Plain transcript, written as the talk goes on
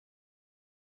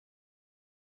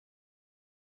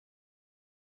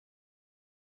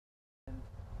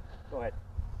Go ahead.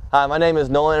 Hi, my name is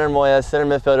Nolan Ermoya, center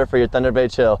midfielder for your Thunder Bay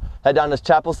Chill. Head down to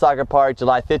Chapel Soccer Park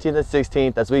July 15th and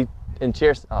 16th as we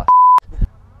cheers. Oh,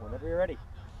 Whenever you're ready.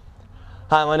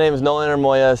 Hi, my name is Nolan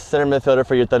Ermoya, center midfielder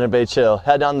for your Thunder Bay Chill.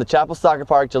 Head down to Chapel Soccer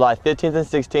Park July 15th and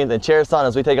 16th and cheer us on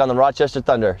as we take on the Rochester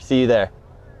Thunder. See you there.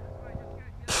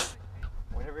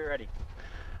 Whenever you're ready.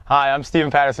 Hi, I'm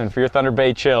Steven Patterson for your Thunder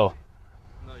Bay Chill.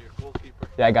 No, you're goalkeeper.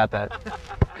 Yeah, I got that.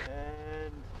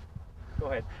 And go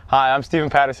ahead. Hi, I'm Steven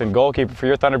Patterson, goalkeeper for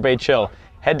your Thunder Bay Chill.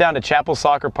 Head down to Chapel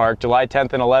Soccer Park July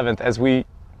 10th and 11th as we,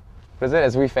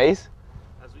 As we face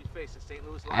the St.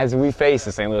 Louis Lions. As we face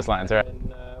the St. Louis Lions, right?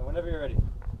 And whenever you're ready.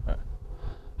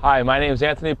 Hi, my name is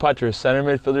Anthony Putcher, center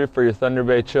midfielder for your Thunder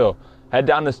Bay Chill. Head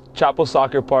down to Chapel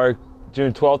Soccer Park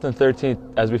June 12th and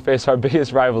 13th as we face our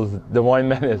biggest rivals, Des Moines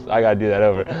Menace. I gotta do that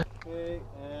over. Okay,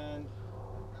 and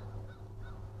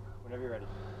whenever you're ready.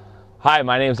 Hi,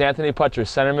 my name is Anthony Putcher,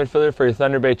 center midfielder for your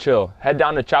Thunder Bay Chill. Head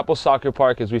down to Chapel Soccer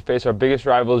Park as we face our biggest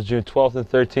rivals June 12th and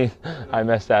 13th. I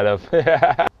messed that up.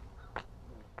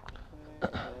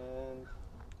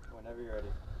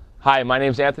 Hi, my name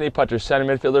is Anthony Putcher, center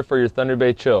midfielder for your Thunder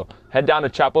Bay Chill. Head down to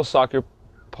Chapel Soccer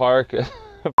Park.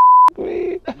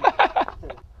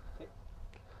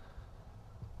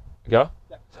 Go?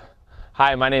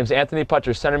 Hi, my name is Anthony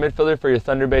Putcher, center midfielder for your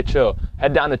Thunder Bay Chill.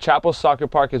 Head down to Chapel Soccer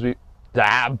Park as we...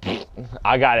 I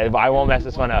got it, but I won't mess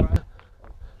this one up. Okay,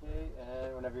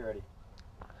 and whenever you're ready.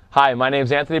 Hi, my name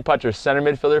is Anthony Putcher, center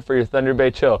midfielder for your Thunder Bay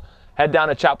Chill. Head down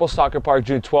to Chapel Soccer Park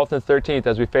June 12th and 13th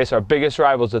as we face our biggest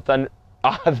rivals, the Thunder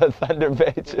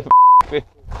Bay Chill.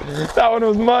 That one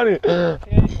was money.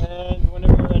 Okay, and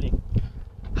whenever you're ready.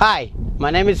 Hi, my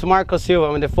name is Marco Silva.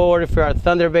 I'm the forward for our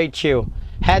Thunder Bay Chill.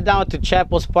 Head down to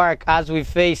Chapels Park as we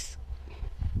face...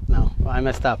 No, I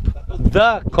messed up.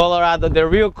 The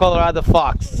real Colorado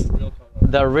Fox.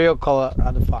 The real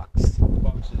Colorado Fox.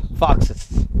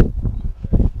 Foxes.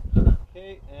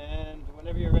 Okay, and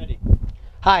whenever you're ready.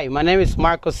 Hi, my name is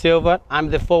Marco Silva. I'm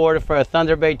the forward for our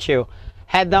Thunder Bay Chill.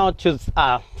 Head down to...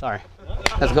 sorry.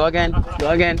 Let's go again.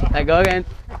 Go again. I go again.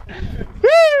 Woo!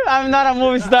 I'm not a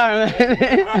movie star,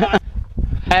 man.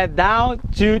 Head down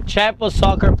to Chapel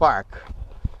Soccer Park.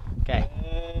 Okay.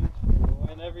 And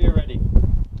whenever you're ready.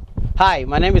 Hi,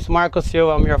 my name is Marco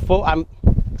Silva. I'm your again.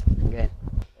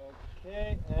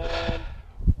 Okay, and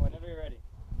whenever you're ready.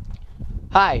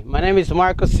 Hi, my name is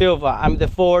Marco Silva. I'm the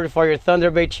forward for your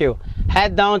Thunder Bay Chill.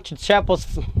 Head down to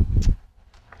Chapel's...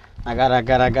 I got. And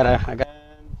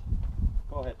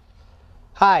go ahead.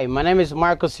 Hi, my name is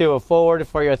Marco Silva, forward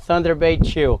for your Thunder Bay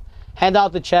Chill. Head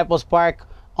out to Chapels Park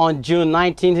on June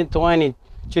 19th and 20th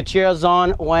to cheer us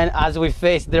on as we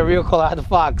face the real Colorado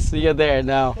Fox. See you there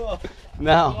now.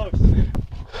 Now.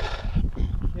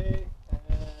 Okay,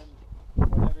 and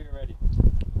whenever you're ready.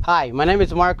 Hi, my name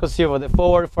is Marco Silva, the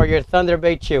forward for your Thunder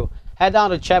Bay Chill. Head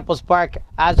down to Chapels Park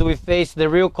as we face the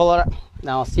real Colorado...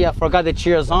 Now, see, I forgot the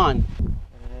cheers on.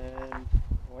 And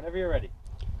whenever you're ready.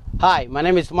 Hi, my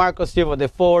name is Marco Silva, the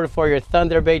forward for your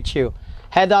Thunder Bay Chill.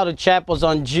 Head out to Chapels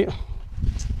on June...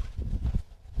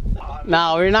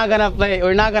 No, we're not gonna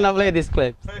play this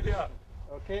clip.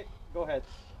 Okay, go ahead.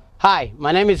 Hi,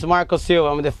 my name is Marco Silva.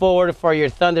 I'm the forward for your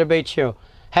Thunder Bay Chill.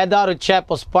 Head out to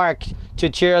Chapels Park to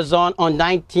cheer us on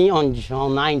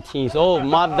 19th. Oh,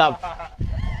 mobbed up.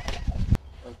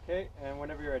 Okay, and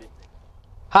whenever you're ready.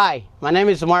 Hi, my name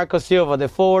is Marco Silva, the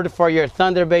forward for your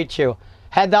Thunder Bay Chill.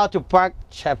 Head out to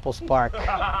Chapels Park.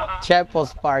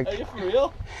 Chapels Park. Are you for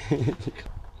real?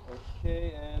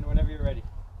 Okay, and whenever you're ready.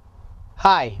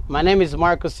 Hi, my name is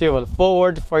Marco Silva,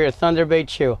 forward for your Thunder Bay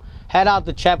Chill. Head out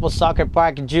to Chapel Soccer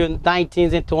Park June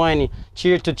 19th and 20th.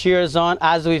 Cheer us on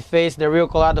as we face the real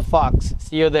Colorado Fox.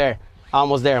 See you there.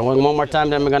 Almost there. One more time,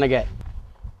 then we're gonna get.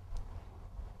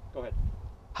 Go ahead.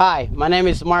 Hi, my name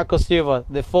is Marco Silva,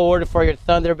 the forward for your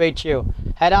Thunder Bay Chill.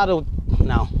 Head out to...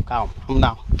 No, calm.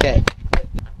 Now. Okay.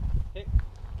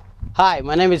 Hi,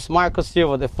 my name is Marco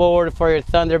Silva, the forward for your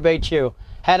Thunder Bay Chill.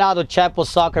 Head out to Chapel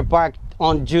Soccer Park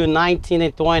on June 19th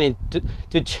and 20th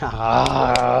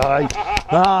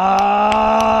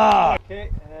Okay,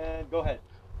 and go ahead.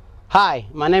 Hi,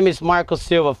 my name is Marco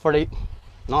Silva for the...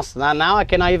 No, now I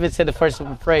cannot even say the first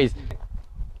phrase.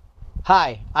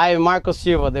 Hi, I am Marco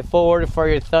Silva, the forward for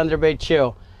your Thunder Bay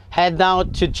Chill. Head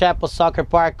down to Chapel Soccer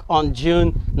Park on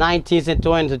June 19th and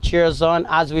 20th to cheer us on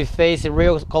as we face the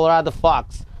real Colorado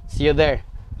Fox. See you there.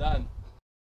 Done.